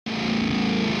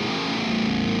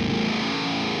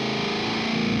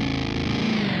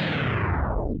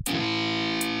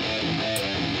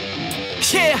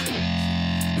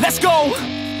go.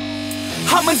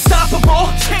 I'm unstoppable,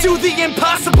 do the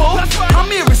impossible.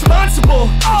 I'm irresponsible,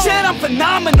 yet I'm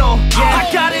phenomenal. I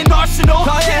got an arsenal,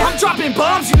 I'm dropping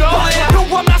bombs, you know.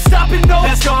 No, I'm not stopping, no.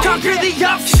 Conquer the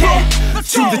obstacle.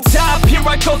 To the top, here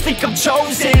I go, think I'm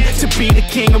chosen to be the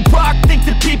king of rock, think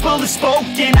the people have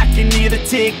spoken. I can hear the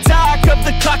tick-tock of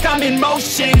the clock, I'm in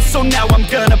motion. So now I'm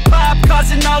gonna pop,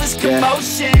 causing all this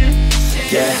commotion.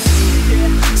 Yeah,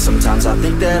 sometimes I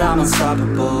think that I'm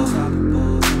unstoppable.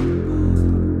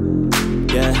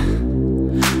 Yeah,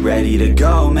 ready to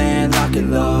go, man, lock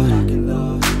and load.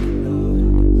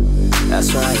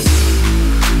 That's right,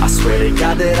 I swear to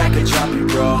God that I could drop you,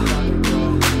 bro.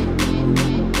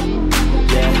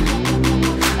 Yeah,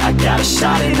 I got a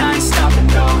shot and I ain't stopping,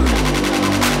 no.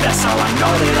 That's how I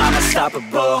know that I'm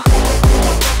unstoppable.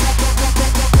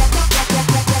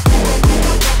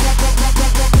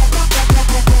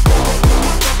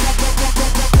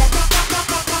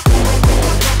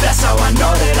 That's how I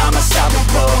know that I'm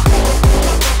unstoppable.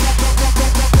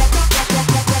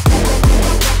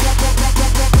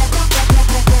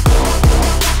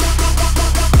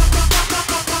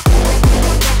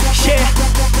 Yeah,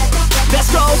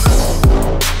 let's go.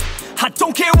 I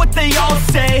don't care what they all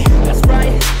say. That's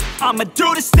right, I'ma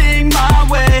do this thing my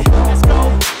way. Let's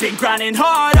go. Been grinding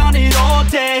hard on it all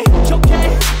day.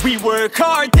 Okay, we work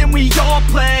hard, then we all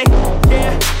play.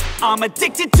 Yeah, I'm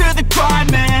addicted to the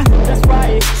grind, man. That's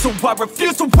right, so I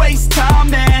refuse to waste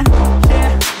time, man.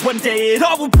 Yeah, one day it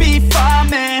all will be fine,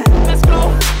 man. Let's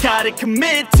go. Gotta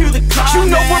commit to the climb,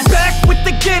 you know, man. We're back with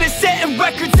the Guinness, setting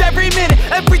records every minute,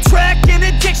 every track. An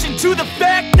addiction to the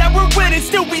fact that we're winning.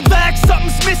 Still we lack,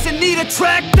 something's missing. Need a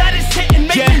track that is hitting,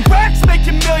 making racks,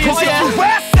 making millions.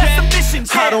 That's the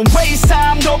mission. I don't waste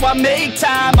time, no, I make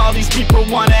time. All these people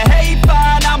wanna hate,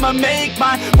 fine, I'ma make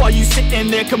mine. While you sitting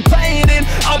there complaining,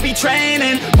 I'll be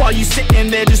training. While you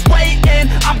sitting there just waiting,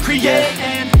 I'm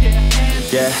creating.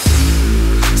 Yeah,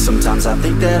 sometimes I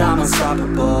think that I'm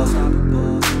unstoppable.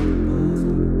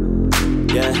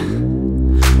 Yeah,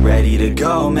 ready to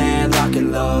go, man, lock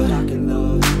and load.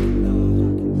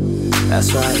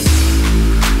 That's right,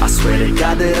 I swear to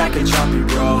God that I could drop you,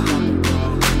 bro.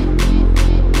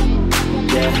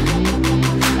 Yeah,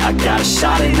 I got a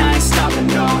shot and I ain't stopping,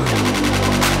 no.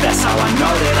 That's how I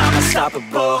know that I'm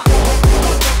unstoppable.